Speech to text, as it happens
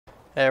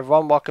Hey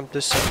everyone, welcome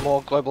to some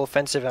more Global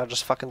Offensive, and I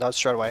just fucking died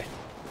straight away.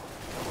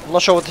 I'm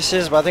not sure what this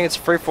is, but I think it's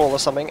free-for-all or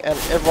something, and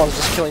everyone's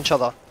just killing each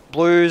other.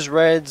 Blues,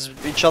 reds,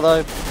 each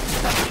other.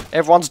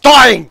 Everyone's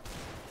dying!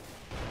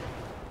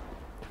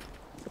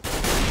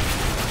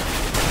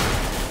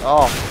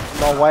 Oh,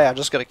 no way, I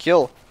just got a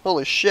kill.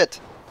 Holy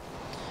shit.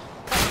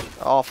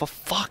 Oh, for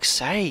fuck's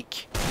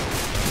sake.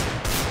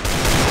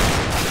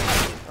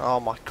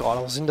 Oh my god,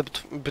 I was in the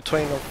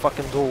between a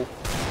fucking duel.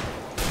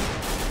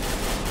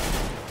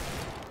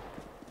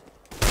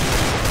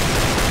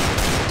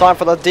 Time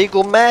for the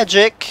Deagle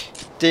magic!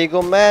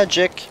 Deagle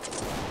magic!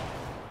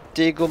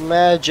 Deagle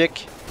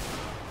magic!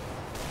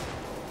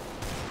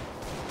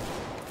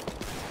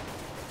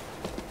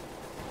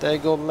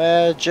 Deagle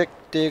magic!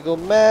 Deagle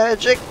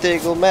magic!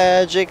 Deagle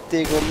magic!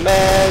 Deagle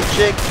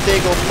magic!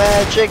 Deagle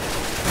magic!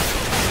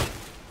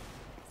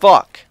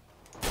 Fuck!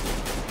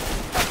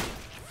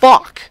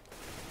 Fuck!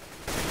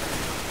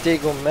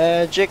 Deagle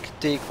magic!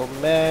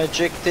 Deagle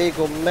magic!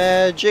 Deagle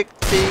magic!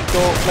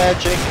 Deagle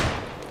magic!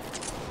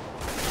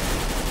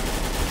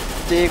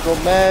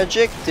 Deagle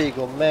magic,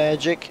 Deagle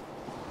magic.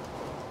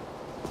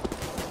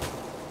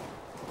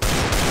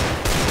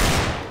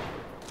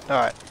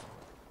 Alright.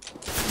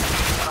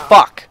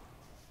 Fuck!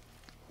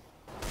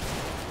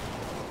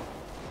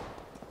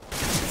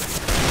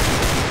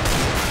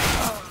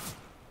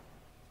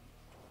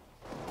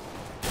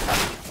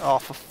 Oh,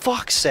 for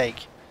fuck's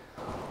sake.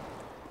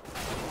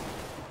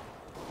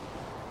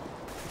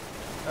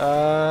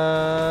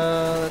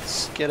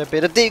 Let's get a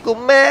bit of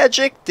Deagle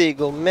magic,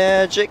 Deagle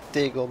magic,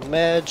 Deagle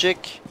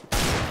magic.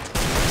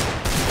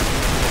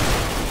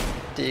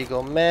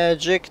 Deagle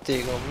magic,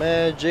 Deagle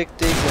magic,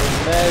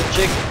 Deagle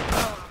magic.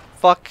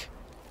 Fuck.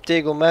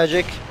 Deagle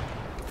magic.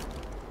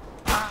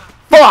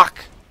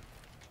 Fuck!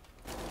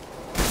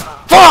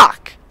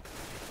 Fuck!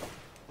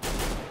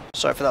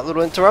 Sorry for that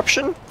little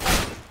interruption.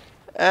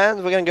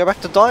 And we're gonna go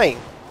back to dying.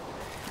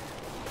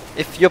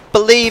 If you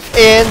believe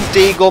in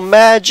Deagle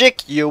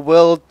magic, you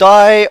will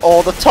die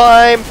all the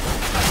time.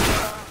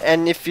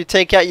 And if you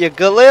take out your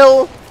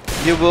Galil,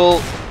 you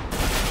will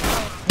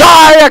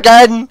die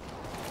again!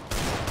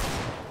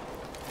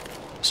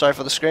 Sorry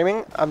for the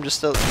screaming, I'm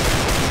just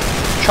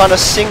trying to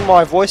sing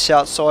my voice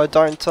out so I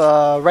don't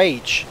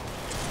rage.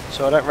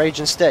 So I don't rage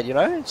instead, you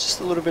know? It's just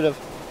a little bit of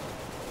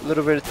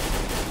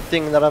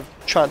thing that I've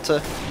tried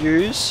to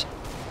use.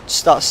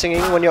 Start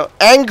singing when you're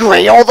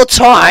angry all the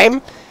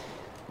time!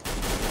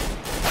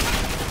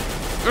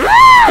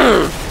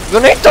 You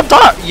need to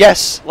die!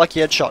 Yes,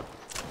 lucky headshot.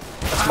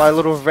 That's my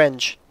little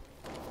revenge.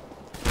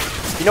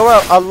 You know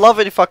what? I'd love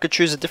it if I could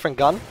choose a different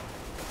gun.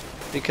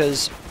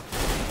 Because...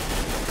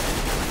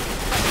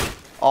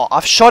 oh,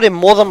 I've shot him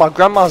more than my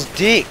grandma's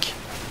dick.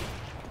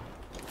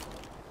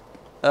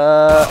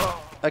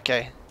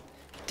 Okay.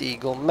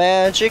 Deagle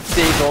magic,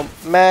 Deagle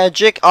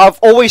magic. I've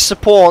always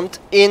spawned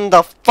in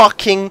the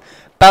fucking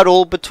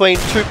battle between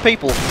two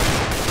people.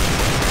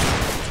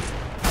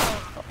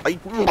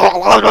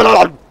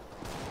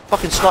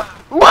 Fucking snipe.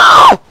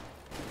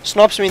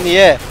 Snipes me in the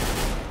air.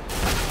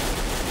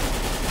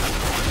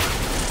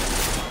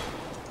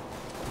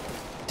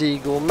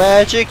 Deagle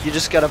magic. You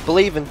just gotta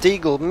believe in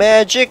Deagle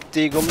magic.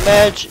 Deagle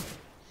magic.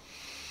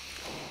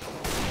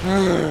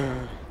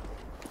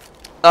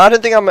 I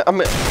don't think I'm.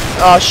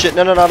 Oh shit!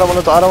 No, I don't want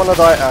to die. I don't want to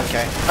die.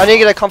 Okay. I need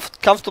to get a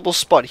comfortable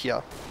spot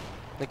here.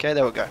 Okay,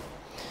 there we go.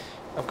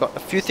 I've got a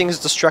few things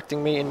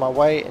distracting me in my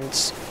way, and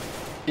it's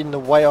in the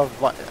way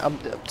of my.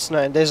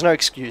 There's no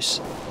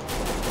excuse.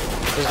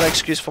 There's no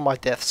excuse for my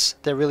deaths.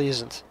 There really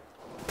isn't.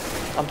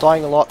 I'm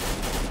dying a lot,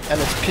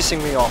 and it's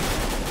pissing me off.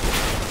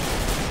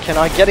 Can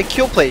I get a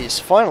kill, please?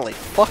 Finally.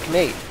 Fuck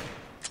me.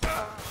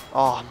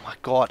 Oh my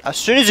god. As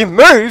soon as you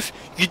move,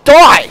 you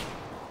die!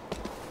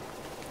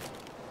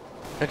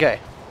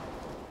 Okay.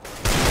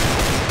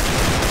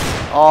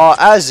 Oh,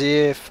 as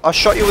if. I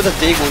shot you with a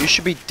Deagle. You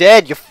should be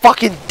dead. You're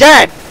fucking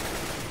dead!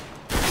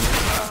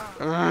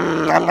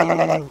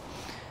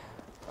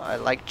 I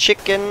like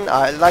chicken.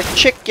 I like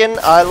chicken.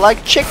 I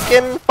like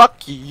chicken.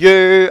 Fuck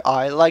you.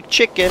 I like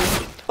chicken.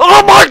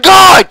 Oh my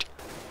god!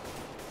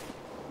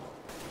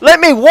 Let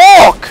me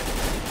walk!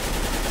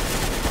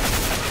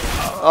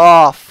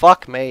 Oh,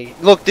 fuck me.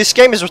 Look, this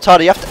game is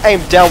retarded. You have to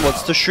aim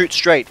downwards to shoot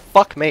straight.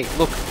 Fuck me.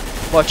 Look.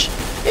 Watch.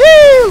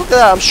 Ew, look at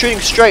that. I'm shooting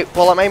straight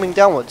while I'm aiming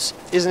downwards.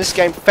 Isn't this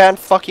game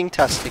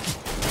fan-fucking-tastic?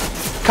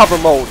 Cover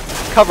mode.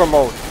 Cover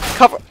mode.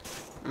 Cover...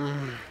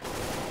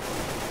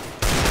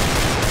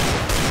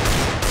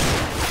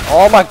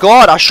 Oh my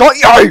god, I shot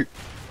you!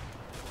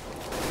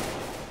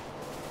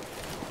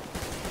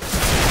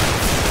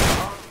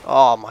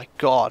 Oh my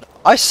god.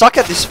 I suck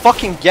at this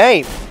fucking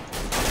game.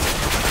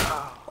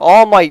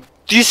 Oh my...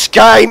 this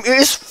game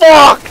is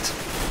fucked!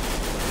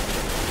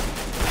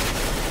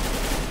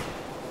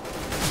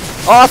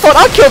 Oh, I thought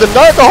I killed him.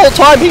 No, the whole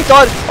time he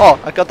died. Oh,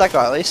 I got that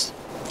guy at least.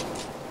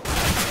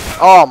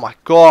 Oh my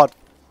god.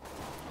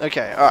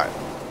 Okay, alright.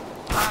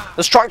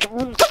 Let's try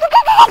and...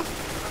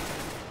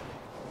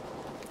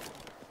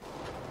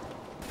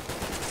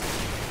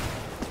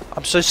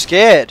 I'm so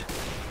scared.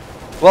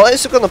 Well,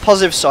 let's look on the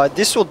positive side.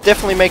 This will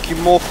definitely make you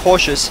more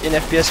cautious in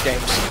FPS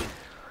games.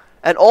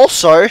 And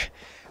also,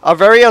 are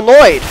very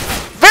annoyed.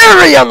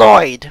 Very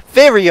annoyed!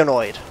 Very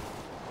annoyed.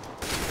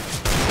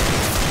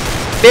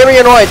 Very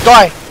annoyed.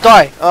 Die!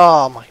 Die!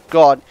 Oh my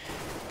god.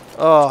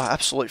 Oh,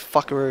 absolute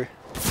fuckaroo.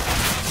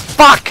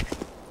 Fuck!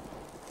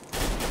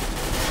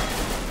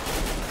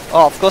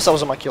 Oh, of course that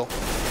wasn't my kill.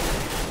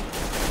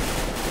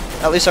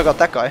 At least I got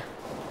that guy.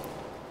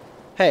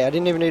 Hey, I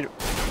didn't even need to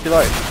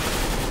reload.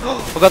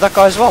 I got that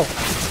guy as well.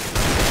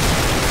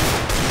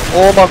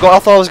 Oh my god, I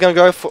thought I was going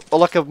to go for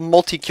like a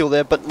multi-kill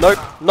there, but nope,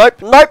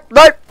 nope, nope,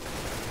 nope!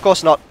 Of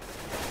course not.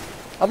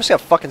 I'm just going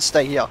to fucking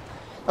stay here.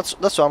 That's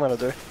what I'm going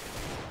to do.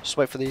 Just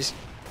wait for these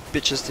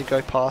bitches to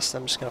go past.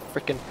 I'm just going to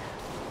freaking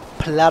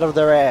platter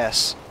their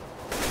ass.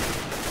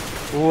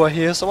 Oh, I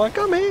hear someone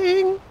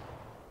coming!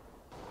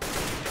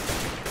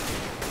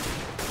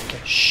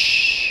 Okay,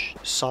 shh.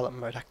 Silent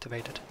mode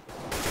activated.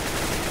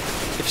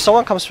 If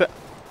someone comes for...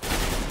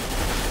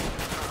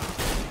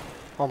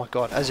 Oh my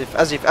god, as if.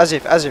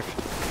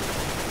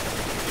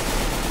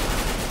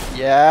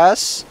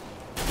 Yes.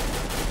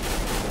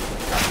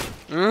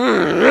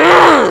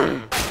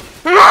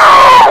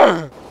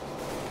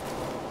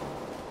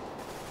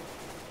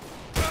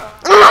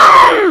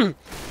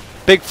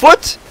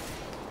 Bigfoot?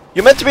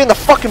 You're meant to be in the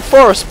fucking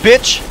forest,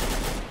 bitch!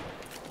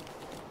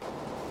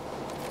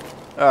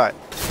 Alright.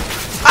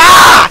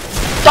 Ah!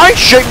 Don't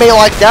shoot me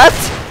like that!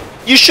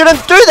 You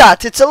shouldn't do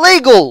that! It's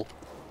illegal!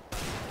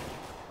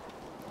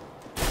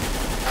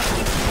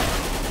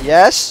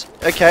 Yes?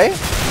 Okay.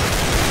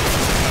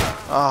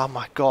 Oh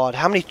my god,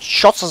 how many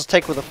shots does it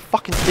take with a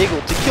fucking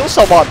Deagle to kill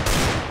someone?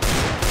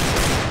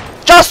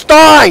 Just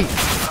die!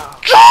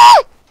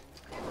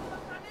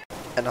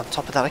 And on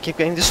top of that, I keep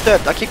getting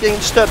disturbed. I keep getting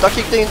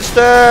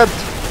disturbed.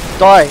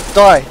 Die,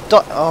 die,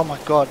 die. Oh my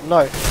god,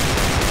 no.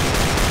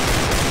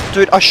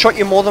 Dude, I shot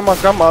you more than my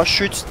grandma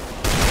shoots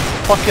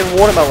fucking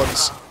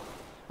watermelons.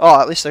 Oh,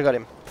 at least I got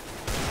him.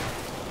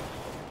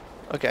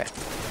 Okay.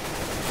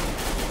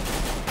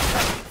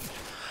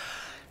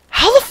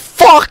 How the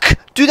fuck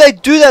do they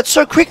do that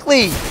so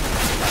quickly?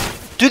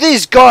 Do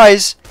these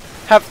guys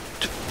have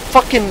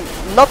fucking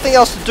nothing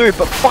else to do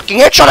but fucking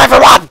headshot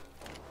everyone?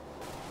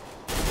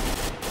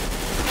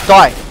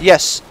 Die.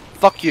 Yes.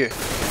 Fuck you.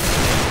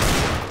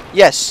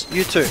 Yes,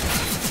 you too.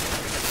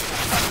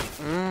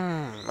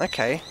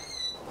 Okay.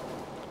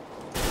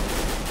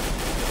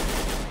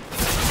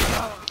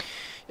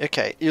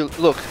 Okay,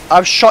 look,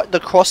 I've shot the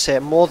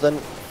crosshair more than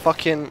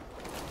fucking...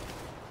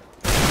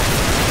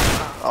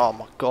 Oh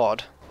my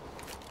god.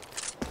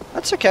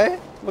 That's okay.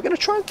 We're gonna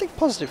try and think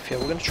positive here.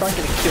 We're gonna try and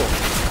get a kill.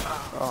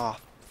 Oh.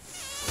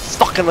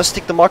 Fucking let's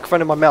stick the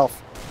microphone in my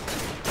mouth.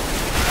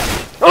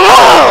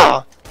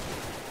 Ah!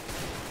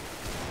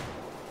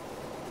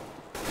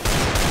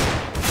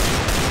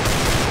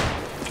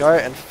 Go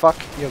and fuck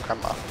your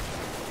grandma.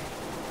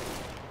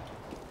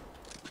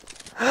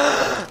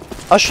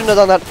 I shouldn't have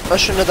done that. I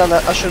shouldn't have done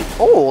that. I shouldn't.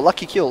 Oh,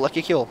 lucky kill.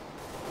 Lucky kill.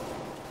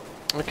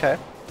 Okay.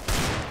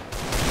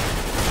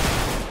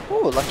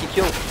 Oh, lucky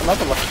kill.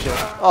 Another lucky kill.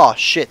 Oh,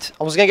 shit.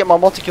 I was gonna get my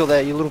multi-kill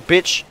there, you little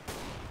bitch.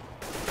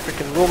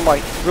 Freaking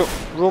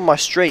ruin my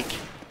streak.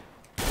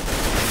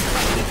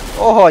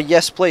 Oh,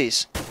 yes,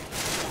 please.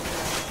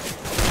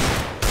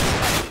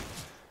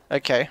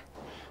 Okay.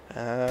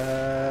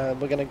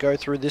 We're gonna go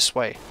through this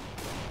way.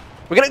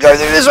 We're gonna go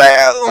through this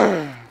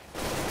way!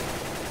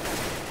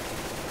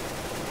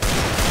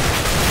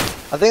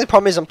 I think the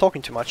problem is I'm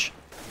talking too much.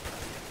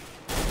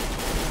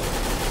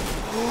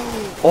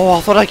 Oh,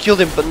 I thought I killed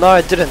him, but no,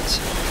 I didn't.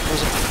 It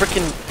was a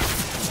freaking...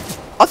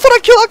 I thought I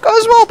killed that guy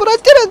as well, but I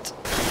didn't!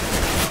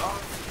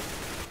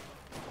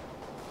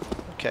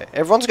 Okay,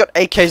 everyone's got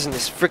AKs in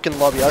this freaking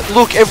lobby.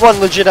 Look, everyone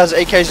legit has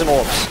AKs and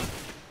orbs.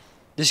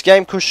 This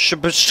game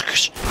should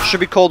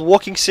be called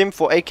Walking Sim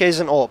for AKs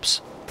and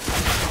orbs.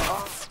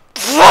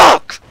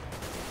 Fuck!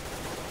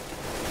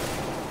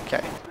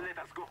 Okay.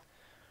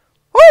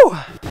 Woo!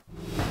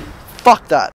 Fuck that.